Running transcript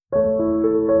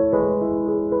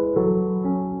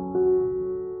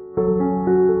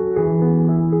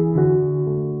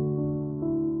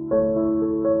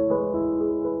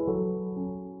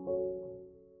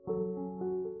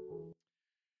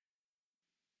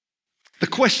The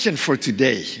question for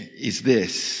today is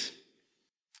this: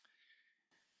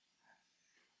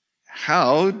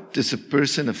 how does a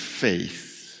person of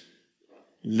faith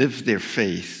live their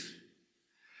faith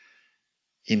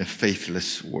in a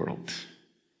faithless world?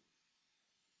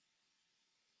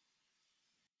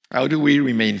 How do we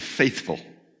remain faithful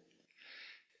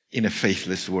in a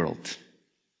faithless world?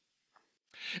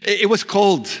 It was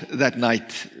cold that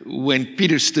night when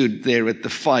Peter stood there at the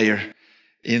fire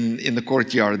in the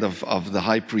courtyard of the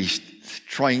high priest,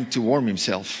 trying to warm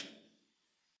himself.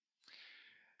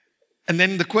 And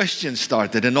then the question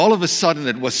started, and all of a sudden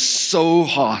it was so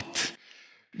hot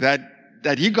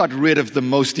that he got rid of the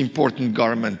most important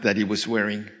garment that he was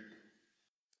wearing.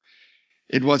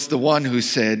 It was the one who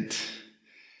said,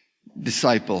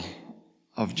 disciple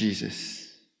of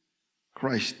Jesus,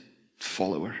 Christ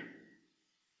follower.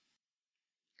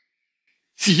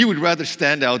 See, he would rather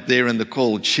stand out there in the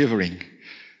cold shivering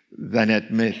than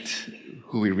admit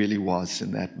who he really was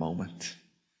in that moment.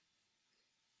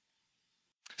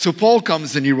 So Paul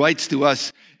comes and he writes to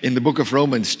us in the book of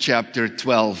Romans chapter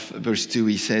 12, verse 2.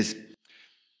 He says,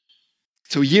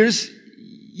 so here's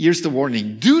the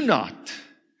warning. Do not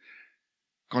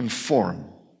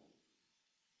conform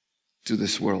to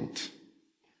this world,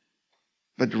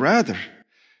 but rather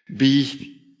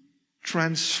be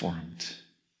transformed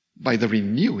by the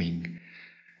renewing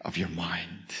of your mind.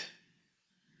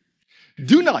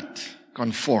 Do not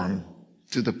conform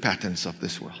to the patterns of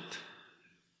this world,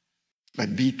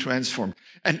 but be transformed.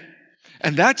 And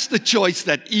that's the choice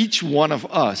that each one of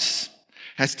us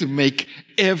has to make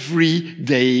every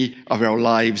day of our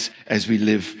lives as we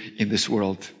live in this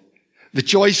world. The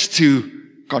choice to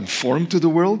conform to the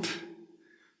world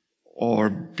or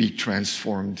be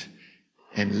transformed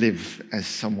and live as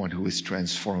someone who is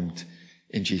transformed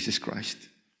in Jesus Christ.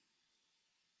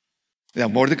 Now,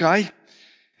 Mordecai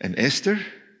and Esther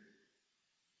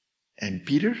and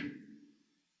Peter,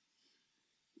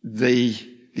 they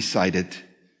decided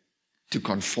to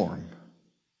conform.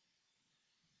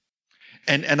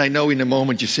 And I know in a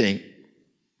moment you're saying,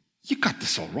 you got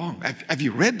this all wrong. Have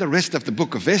you read the rest of the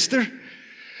book of Esther?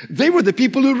 They were the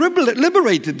people who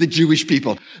liberated the Jewish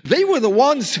people. They were the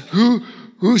ones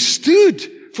who stood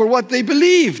for what they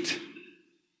believed.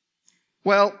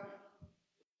 Well,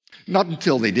 not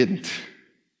until they didn't.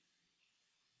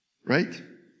 Right?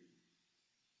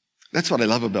 That's what I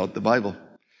love about the Bible.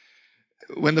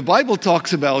 When the Bible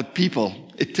talks about people,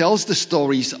 it tells the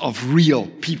stories of real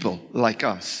people like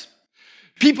us.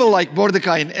 People like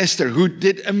Mordecai and Esther who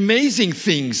did amazing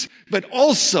things, but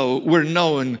also were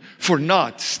known for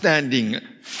not standing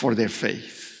for their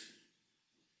faith.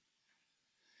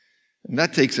 And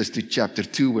that takes us to chapter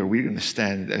 2, where we're going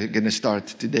to start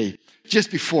today.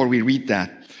 Just before we read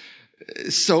that,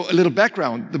 so a little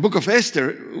background. The book of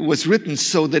Esther was written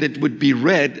so that it would be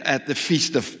read at the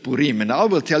Feast of Purim. And I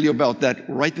will tell you about that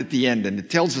right at the end. And it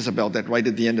tells us about that right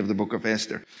at the end of the book of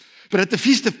Esther. But at the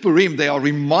Feast of Purim, they are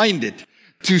reminded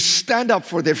to stand up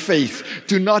for their faith,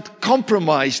 to not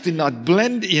compromise, to not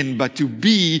blend in, but to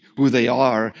be who they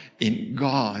are in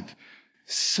God.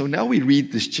 So now we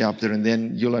read this chapter, and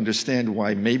then you'll understand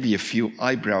why maybe a few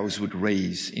eyebrows would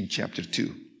raise in chapter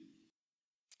 2.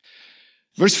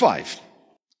 Verse 5.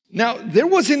 Now, there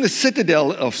was in the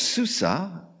citadel of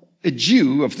Susa a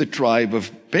Jew of the tribe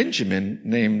of Benjamin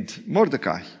named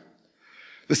Mordecai,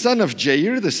 the son of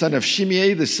Jair, the son of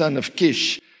Shimei, the son of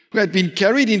Kish, who had been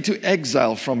carried into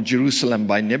exile from Jerusalem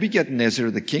by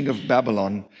Nebuchadnezzar, the king of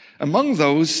Babylon, among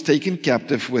those taken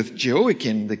captive with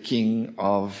Jehoiakim, the king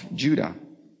of Judah.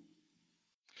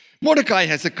 Mordecai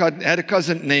had a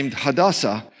cousin named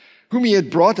Hadassah, whom he had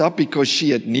brought up because she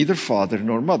had neither father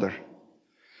nor mother.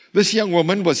 This young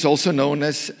woman was also known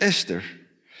as Esther.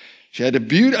 She had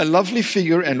a lovely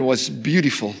figure and was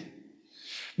beautiful.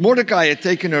 Mordecai had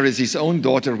taken her as his own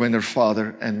daughter when her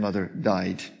father and mother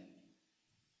died.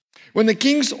 When the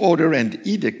king's order and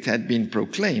edict had been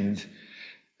proclaimed,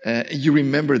 you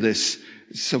remember this.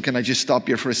 So can I just stop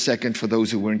here for a second for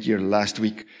those who weren't here last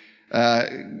week?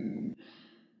 King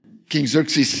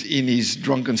Xerxes, in his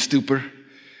drunken stupor,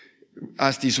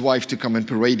 asked his wife to come and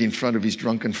parade in front of his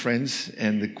drunken friends.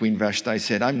 And the Queen Vashti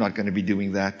said, I'm not going to be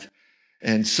doing that.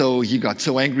 And so he got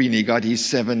so angry and he got his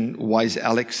 7 wise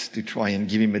Alex to try and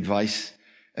give him advice.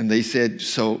 And they said,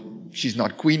 so she's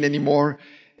not queen anymore.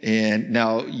 And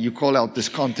now you call out this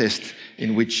contest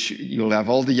in which you'll have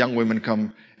all the young women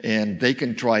come and they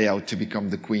can try out to become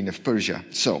the queen of Persia.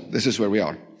 So this is where we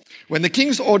are. When the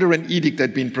king's order and edict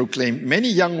had been proclaimed, many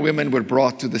young women were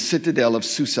brought to the citadel of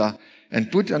Susa and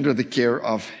put under the care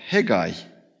of Hegai.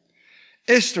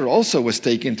 Esther also was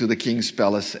taken to the king's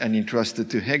palace and entrusted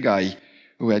to Hegai,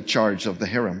 who had charge of the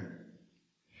harem.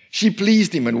 She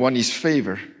pleased him and won his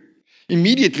favor.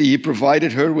 Immediately, he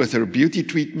provided her with her beauty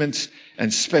treatments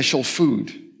and special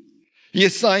food. He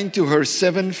assigned to her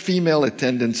 7 female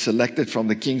attendants selected from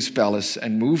the king's palace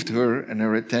and moved her and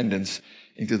her attendants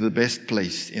into the best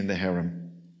place in the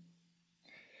harem.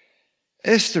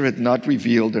 Esther had not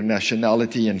revealed her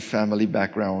nationality and family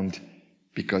background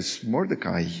because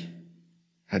Mordecai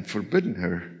had forbidden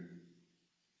her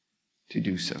to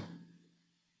do so.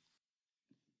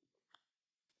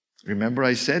 Remember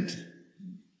I said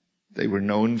they were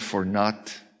known for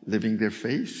not living their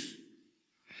faith?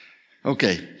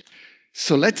 Okay,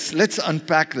 so let's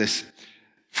unpack this.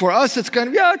 For us, it's kind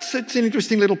of, it's an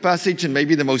interesting little passage, and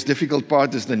maybe the most difficult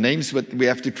part is the names that we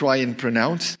have to try and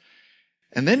pronounce.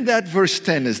 And then that verse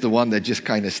 10 is the one that just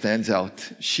kind of stands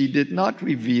out. She did not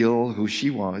reveal who she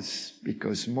was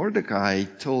because Mordecai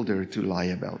told her to lie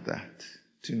about that,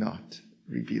 to not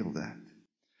reveal that.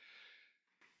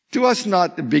 To us,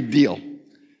 not a big deal.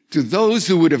 To those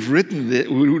who would have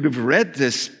who would have read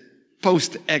this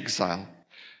post-exile,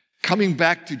 coming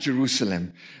back to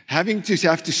Jerusalem, having to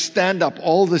stand up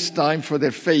all this time for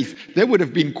their faith, there would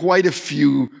have been quite a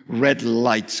few red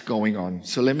lights going on.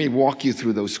 So let me walk you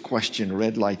through those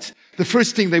red lights. The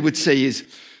first thing they would say is,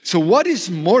 so what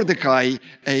is Mordecai,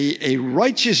 a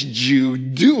righteous Jew,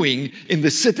 doing in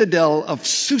the citadel of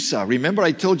Susa? Remember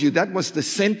I told you that was the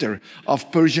center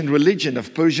of Persian religion,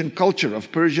 of Persian culture,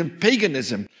 of Persian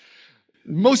paganism.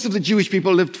 Most of the Jewish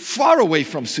people lived far away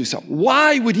from Susa.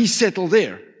 Why would he settle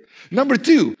there? Number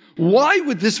 2, why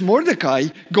would this Mordecai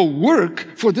go work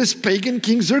for this pagan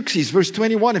King Xerxes? Verse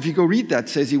 21, if you go read that,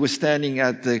 says he was standing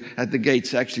at the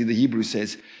gates. Actually, the Hebrew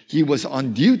says he was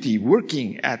on duty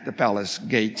working at the palace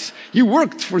gates. He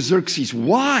worked for Xerxes.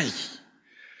 Why?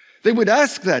 They would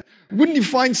ask that. Wouldn't he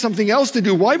find something else to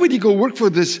do? Why would he go work for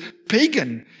this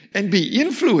pagan and be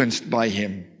influenced by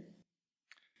him?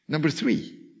 Number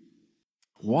 3,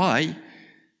 why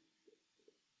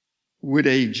would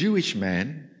a Jewish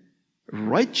man,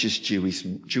 righteous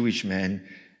Jewish man,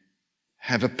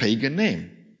 have a pagan name?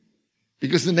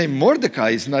 Because the name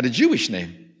Mordecai is not a Jewish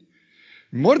name.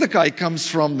 Mordecai comes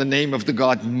from the name of the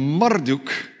god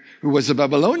Marduk, who was a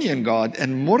Babylonian god,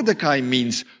 and Mordecai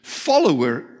means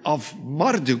follower of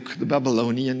Marduk, the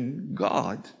Babylonian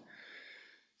god.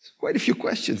 So quite a few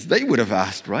questions they would have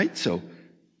asked, right? So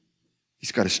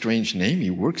he's got a strange name.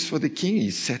 He works for the king.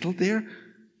 He's settled there.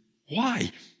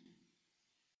 Why?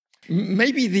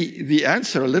 Maybe the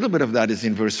answer, a little bit of that, is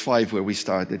in verse 5 where we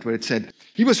started, where it said,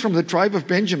 he was from the tribe of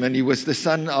Benjamin. He was the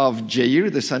son of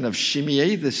Jair, the son of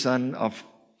Shimei, the son of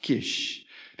Kish.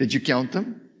 Did you count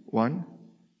them? 1,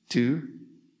 2,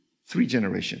 3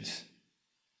 generations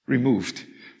removed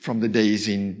from the days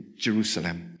in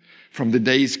Jerusalem, from the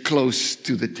days close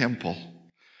to the temple.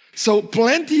 So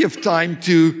plenty of time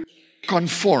to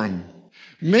conform.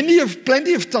 Plenty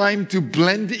of time to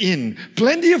blend in.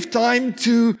 Plenty of time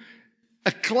to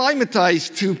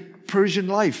acclimatize to Persian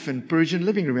life and Persian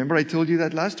living. Remember, I told you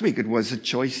that last week. It was a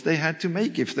choice they had to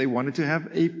make if they wanted to have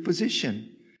a position.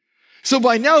 So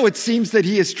by now, it seems that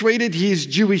he has traded his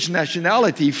Jewish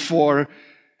nationality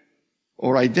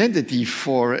or identity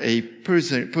for a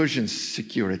Persian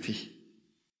security.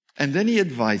 And then he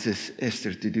advises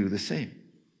Esther to do the same.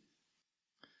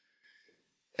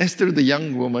 Esther, the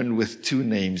young woman with 2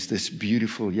 names, this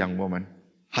beautiful young woman.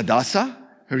 Hadassah,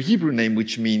 her Hebrew name,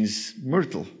 which means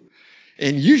myrtle.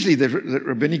 And usually the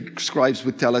rabbinic scribes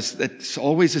would tell us that it's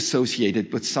always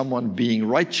associated with someone being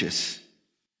righteous.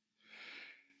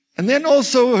 And then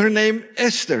also her name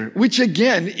Esther, which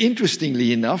again,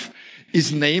 interestingly enough,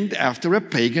 is named after a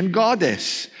pagan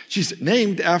goddess. She's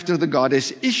named after the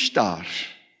goddess Ishtar,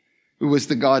 who was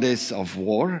the goddess of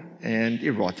war and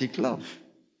erotic love.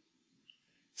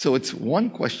 So it's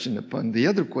one question upon the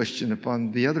other question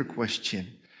upon the other question.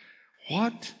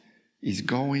 What is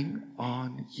going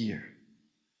on here?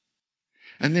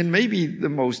 And then maybe the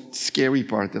most scary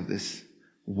part of this.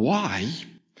 Why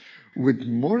would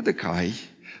Mordecai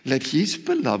let his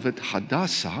beloved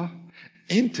Hadassah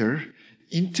enter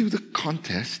into the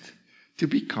contest to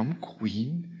become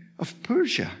queen of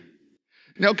Persia?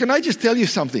 Now, can I just tell you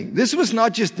something? This was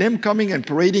not just them coming and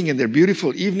parading in their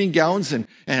beautiful evening gowns and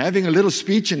having a little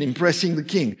speech and impressing the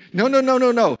king.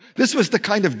 No. This was the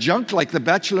kind of junk like The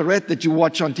Bachelorette that you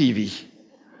watch on TV.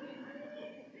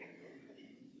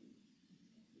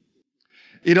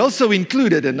 It also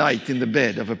included a night in the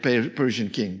bed of a Persian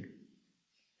king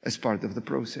as part of the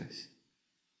process.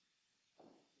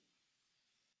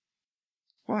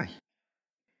 Why?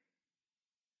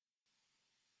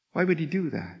 Why would he do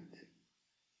that?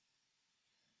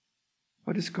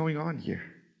 What is going on here?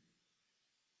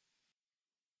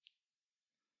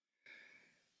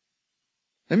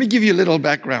 Let me give you a little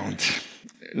background,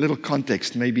 a little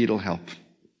context. Maybe it'll help.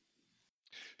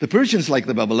 The Persians, like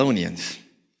the Babylonians,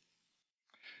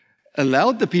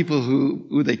 allowed the people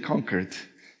who they conquered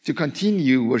to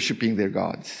continue worshiping their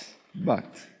gods. But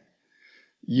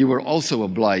you were also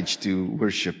obliged to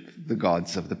worship the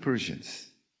gods of the Persians.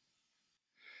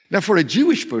 Now, for a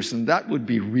Jewish person, that would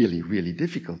be really, really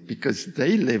difficult because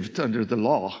they lived under the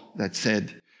law that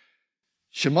said,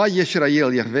 Shema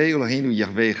Yisrael, Yahweh Eloheinu,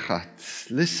 Yahweh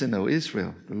Echad. Listen, O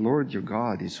Israel, the Lord your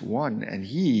God is one, and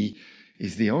He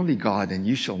is the only God, and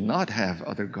you shall not have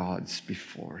other gods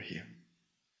before Him.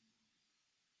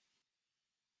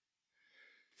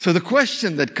 So the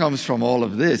question that comes from all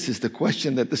of this is the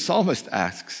question that the psalmist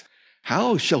asks.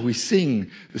 How shall we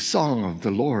sing the song of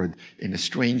the Lord in a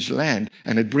strange land?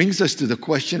 And it brings us to the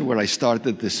question where I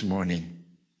started this morning.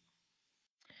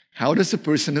 How does a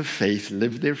person of faith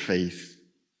live their faith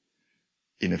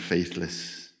in a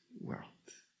faithless world?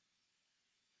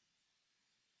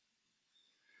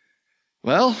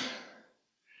 Well,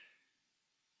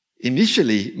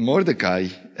 initially, Mordecai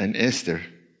and Esther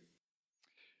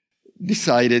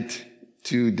decided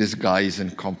to disguise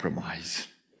and compromise.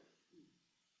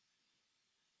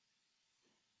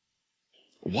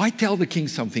 Why tell the king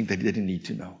something that he didn't need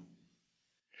to know?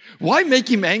 Why make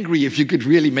him angry if you could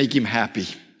really make him happy?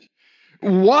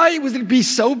 Why would it be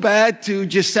so bad to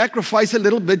just sacrifice a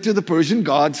little bit to the Persian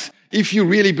gods if you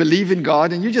really believe in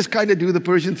God and you just kind of do the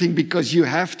Persian thing because you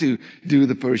have to do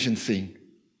the Persian thing?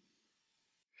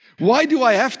 Why do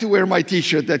I have to wear my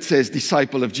t-shirt that says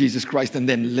disciple of Jesus Christ and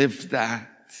then live that?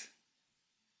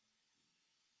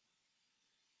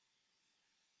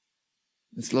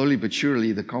 And slowly but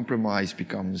surely, the compromise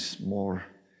becomes more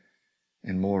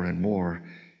and more and more.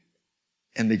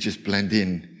 And they just blend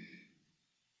in.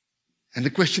 And the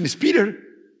question is, Peter,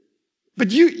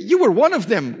 but you were one of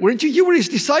them, weren't you? You were his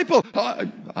disciple.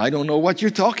 I don't know what you're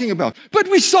talking about. But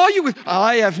we saw you with,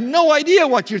 I have no idea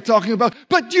what you're talking about.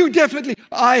 But you definitely,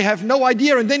 I have no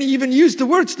idea. And then he even used the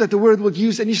words that the word would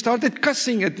use, and he started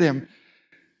cussing at them.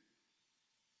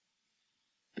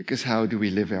 Because how do we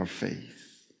live our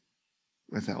faith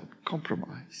without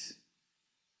compromise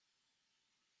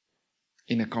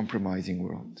in a compromising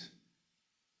world?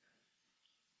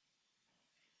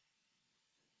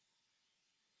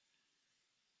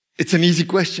 It's an easy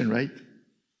question, right?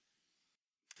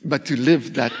 But to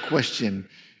live that question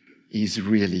is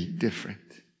really different.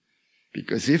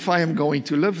 Because if I am going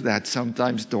to live that,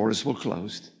 sometimes doors will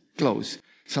close.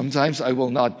 Sometimes I will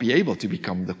not be able to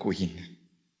become the queen.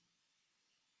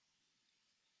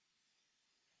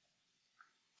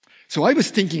 So I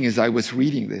was thinking as I was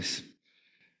reading this,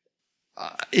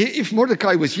 if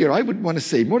Mordecai was here, I would want to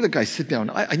say, Mordecai, sit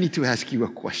down. I need to ask you a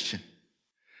question.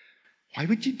 Why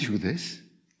would you do this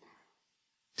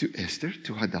to Esther,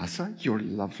 to Hadassah, your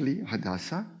lovely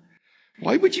Hadassah?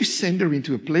 Why would you send her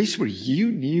into a place where you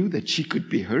knew that she could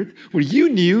be hurt? Where you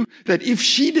knew that if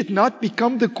she did not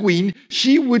become the queen,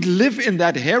 she would live in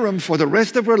that harem for the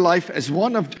rest of her life as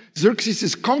one of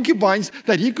Xerxes' concubines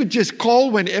that he could just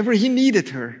call whenever he needed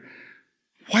her?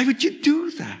 Why would you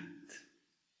do that?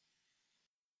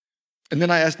 And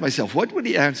then I asked myself, what would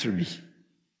he answer me?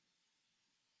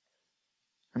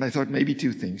 And I thought maybe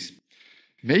two things.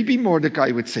 Maybe Mordecai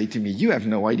would say to me, you have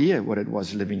no idea what it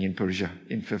was living in Persia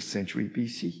in 5th century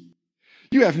BC.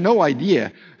 You have no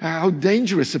idea how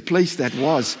dangerous a place that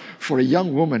was for a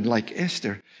young woman like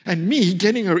Esther. And me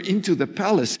getting her into the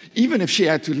palace, even if she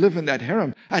had to live in that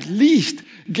harem, at least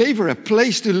gave her a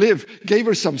place to live, gave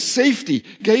her some safety,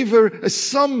 gave her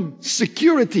some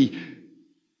security.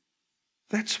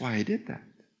 That's why I did that.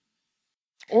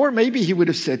 Or maybe he would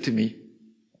have said to me,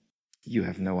 you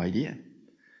have no idea.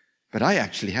 But I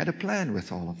actually had a plan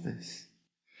with all of this.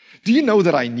 Do you know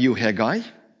that I knew Haggai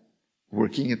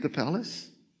working at the palace?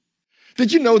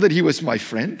 Did you know that he was my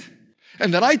friend?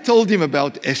 And that I told him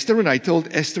about Esther and I told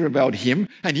Esther about him,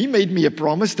 and he made me a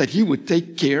promise that he would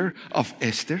take care of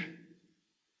Esther?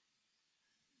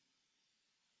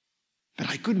 But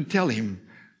I couldn't tell him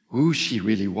who she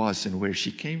really was and where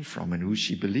she came from and who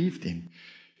she believed in,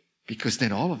 because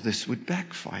then all of this would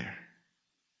backfire.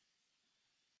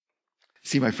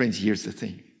 See, my friends, here's the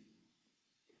thing.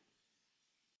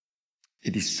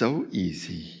 It is so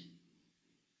easy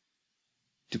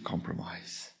to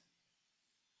compromise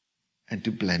and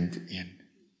to blend in.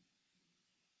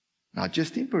 Not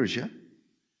just in Persia,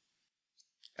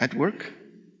 at work,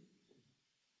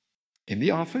 in the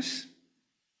office,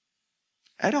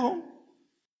 at home,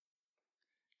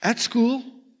 at school,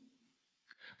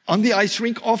 on the ice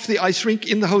rink, off the ice rink,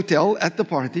 in the hotel, at the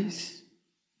parties.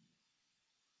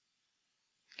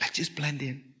 Let's just blend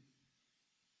in.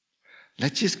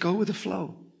 Let's just go with the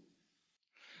flow.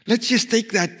 Let's just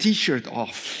take that t-shirt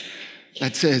off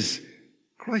that says,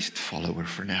 Christ follower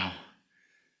for now.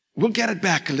 We'll get it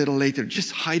back a little later.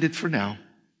 Just hide it for now.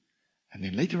 And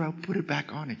then later I'll put it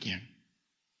back on again.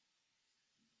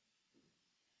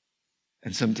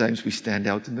 And sometimes we stand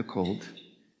out in the cold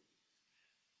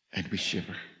and we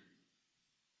shiver.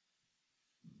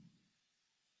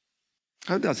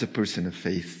 How does a person of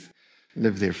faith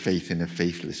live their faith in a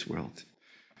faithless world?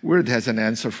 Word has an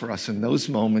answer for us in those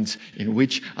moments in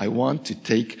which I want to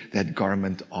take that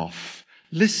garment off.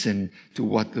 Listen to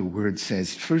what the Word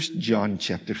says. 1 John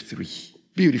chapter 3.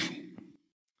 Beautiful.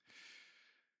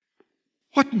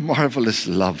 What marvelous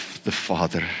love the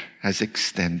Father has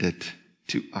extended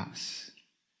to us.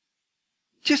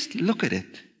 Just look at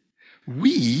it.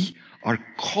 We are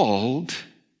called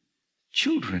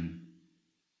children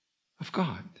of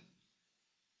God.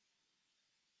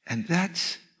 And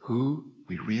that's who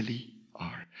we really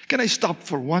are. Can I stop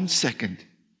for 1 second?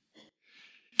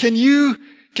 Can you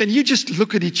just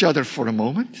look at each other for a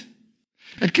moment?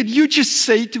 And can you just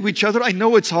say to each other, I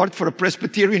know it's hard for a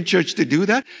Presbyterian church to do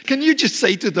that. Can you just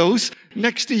say to those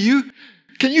next to you,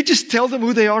 can you just tell them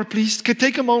who they are, please? Can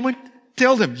take a moment?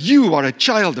 Tell them, you are a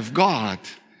child of God.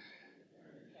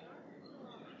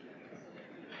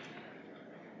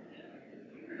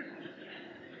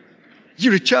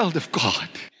 You're a child of God.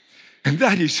 And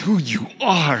that is who you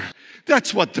are.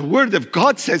 That's what the Word of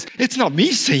God says. It's not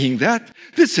me saying that.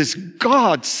 This is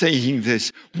God saying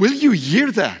this. Will you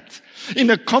hear that in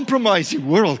a compromising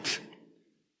world?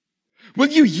 Will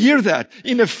you hear that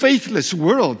in a faithless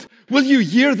world? Will you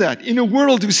hear that in a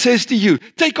world who says to you,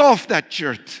 take off that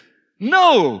shirt?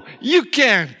 No, you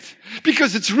can't.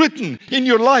 Because it's written in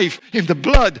your life in the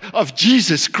blood of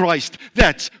Jesus Christ.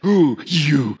 That's who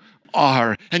you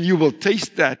are. And you will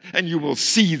taste that and you will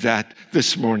see that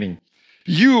this morning.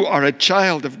 You are a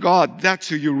child of God. That's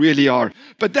who you really are.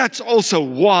 But that's also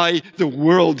why the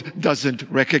world doesn't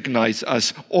recognize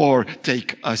us or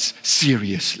take us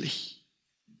seriously.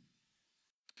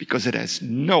 Because it has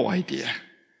no idea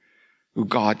who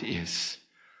God is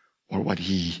or what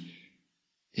He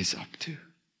is up to.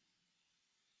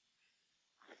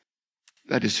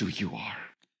 That is who you are.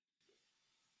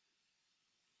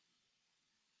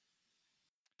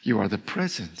 You are the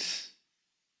presence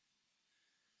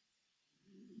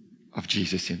of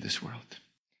Jesus in this world.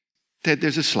 Ted,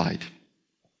 there's a slide.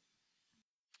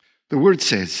 The Word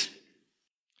says,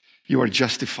 you are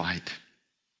justified.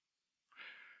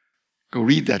 Go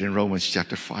read that in Romans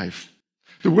chapter 5.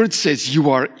 The Word says you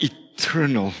are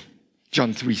eternal.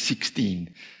 John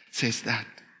 3:16 says that.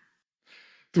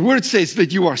 The Word says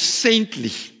that you are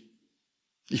saintly.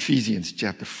 Ephesians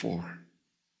chapter 4.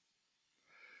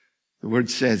 The Word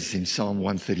says in Psalm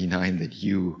 139 that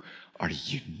you are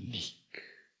unique.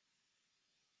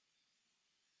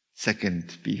 2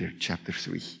 Peter chapter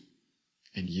 3.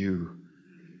 And you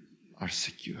are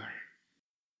secure.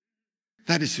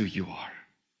 That is who you are.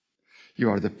 You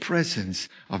are the presence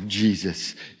of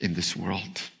Jesus in this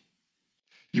world.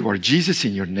 You are Jesus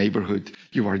in your neighborhood.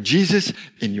 You are Jesus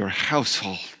in your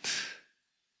household.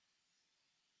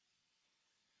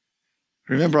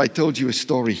 Remember, I told you a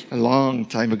story a long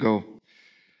time ago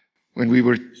when we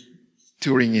were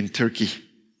touring in Turkey.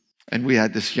 And we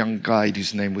had this young guide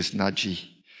whose name was Naji.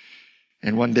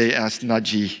 And one day I asked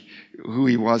Naji who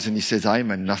he was, and he says,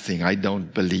 I'm a nothing. I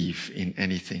don't believe in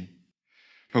anything.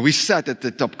 But we sat at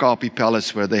the Topkapi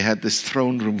Palace where they had this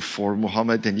throne room for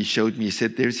Muhammad, and he showed me, he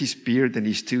said, there's his beard and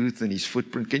his tooth and his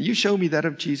footprint. Can you show me that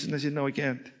of Jesus? And I said, no, I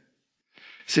can't.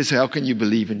 He says, how can you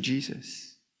believe in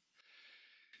Jesus?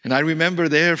 And I remember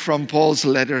there from Paul's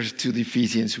letter to the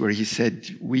Ephesians where he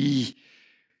said, we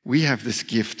have this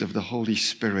gift of the Holy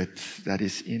Spirit that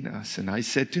is in us. And I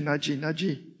said to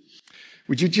Naji,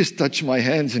 would you just touch my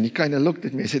hands? And he kind of looked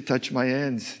at me. I said, touch my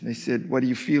hands. And I said, what do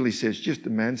you feel? He says, just a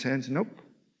man's hands. Nope.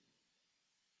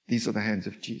 These are the hands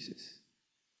of Jesus.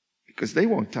 Because they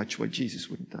won't touch what Jesus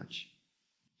wouldn't touch.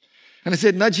 And I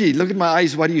said, Naji, look at my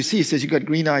eyes. What do you see? He says, you got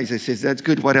green eyes. I says, that's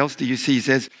good. What else do you see? He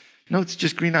says, no, it's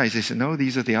just green eyes. I said, no,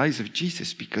 these are the eyes of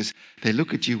Jesus because they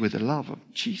look at you with the love of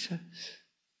Jesus.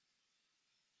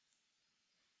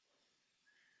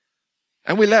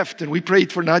 And we left and we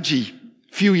prayed for Naji.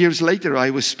 A few years later, I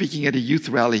was speaking at a youth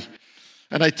rally.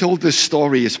 And I told this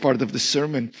story as part of the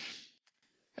sermon.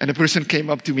 And a person came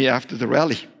up to me after the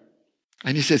rally.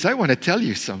 And he says, I want to tell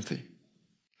you something.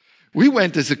 We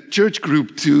went as a church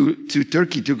group to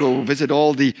Turkey to go visit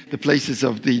all the places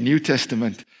of the New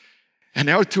Testament. And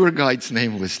our tour guide's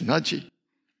name was Naji.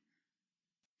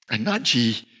 And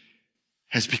Naji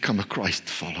has become a Christ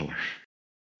follower.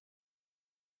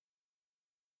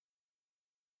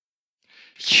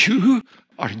 You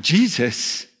are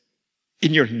Jesus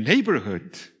in your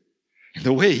neighborhood, in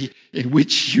the way in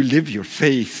which you live your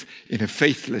faith in a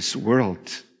faithless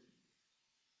world.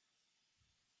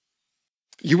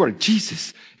 You are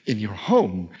Jesus in your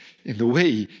home, in the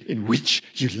way in which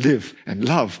you live and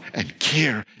love and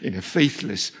care in a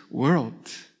faithless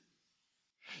world.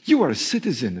 You are a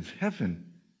citizen of heaven.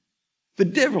 The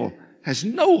devil has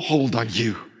no hold on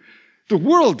you. The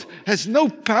world has no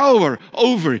power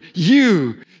over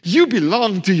you. You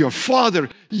belong to your Father.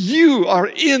 You are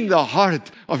in the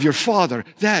heart of your Father.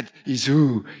 That is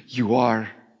who you are.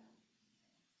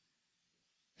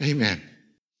 Amen.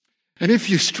 And if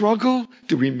you struggle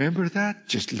to remember that,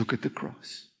 just look at the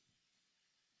cross.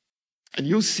 And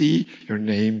you'll see your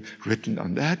name written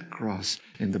on that cross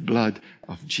in the blood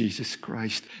of Jesus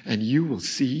Christ. And you will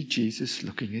see Jesus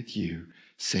looking at you,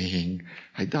 saying,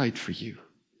 I died for you.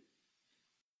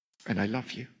 And I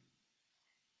love you.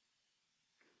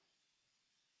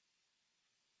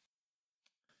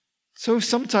 So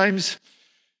sometimes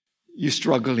you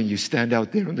struggle and you stand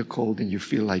out there in the cold and you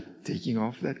feel like taking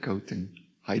off that coat and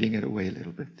hiding it away a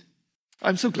little bit.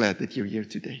 I'm so glad that you're here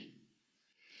today.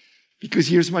 Because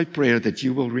here's my prayer, that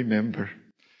you will remember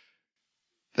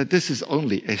that this is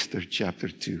only Esther chapter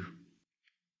 2. It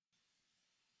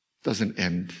doesn't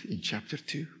end in chapter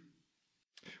 2.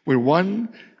 We're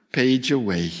one page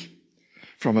away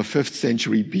from a 5th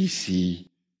century BC,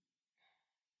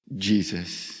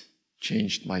 Jesus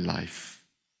changed my life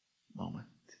moment.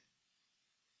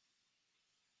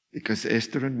 Because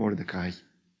Esther and Mordecai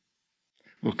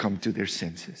will come to their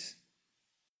senses.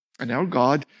 And our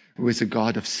God, who is a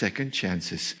God of second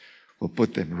chances, will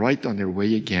put them right on their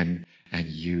way again and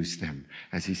use them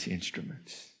as his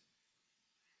instruments.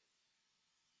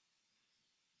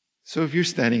 So if you're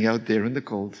standing out there in the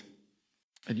cold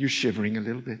and you're shivering a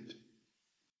little bit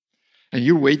and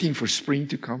you're waiting for spring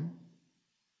to come,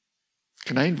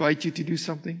 can I invite you to do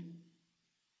something?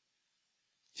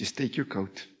 Just take your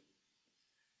coat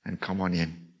and come on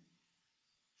in.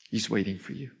 He's waiting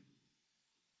for you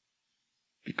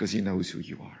because he knows who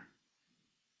you are.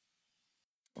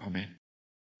 Amen.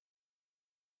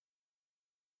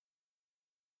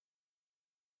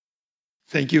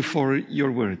 Thank you for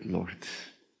your word, Lord.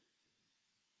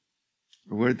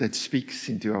 A word that speaks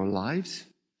into our lives.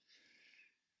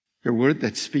 Your word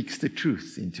that speaks the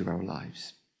truth into our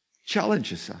lives.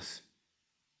 Challenges us.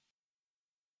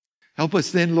 Help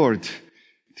us then, Lord,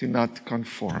 to not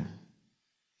conform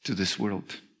to this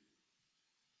world,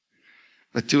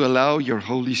 but to allow your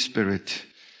Holy Spirit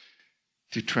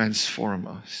to transform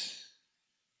us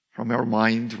from our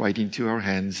mind right into our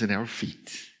hands and our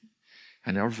feet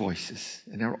and our voices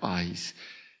and our eyes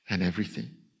and everything.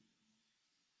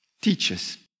 Teach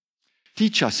us.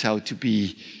 Teach us how to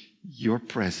be your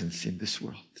presence in this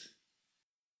world.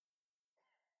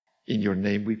 In your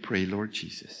name we pray, Lord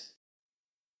Jesus.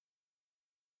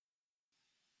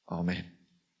 Amen.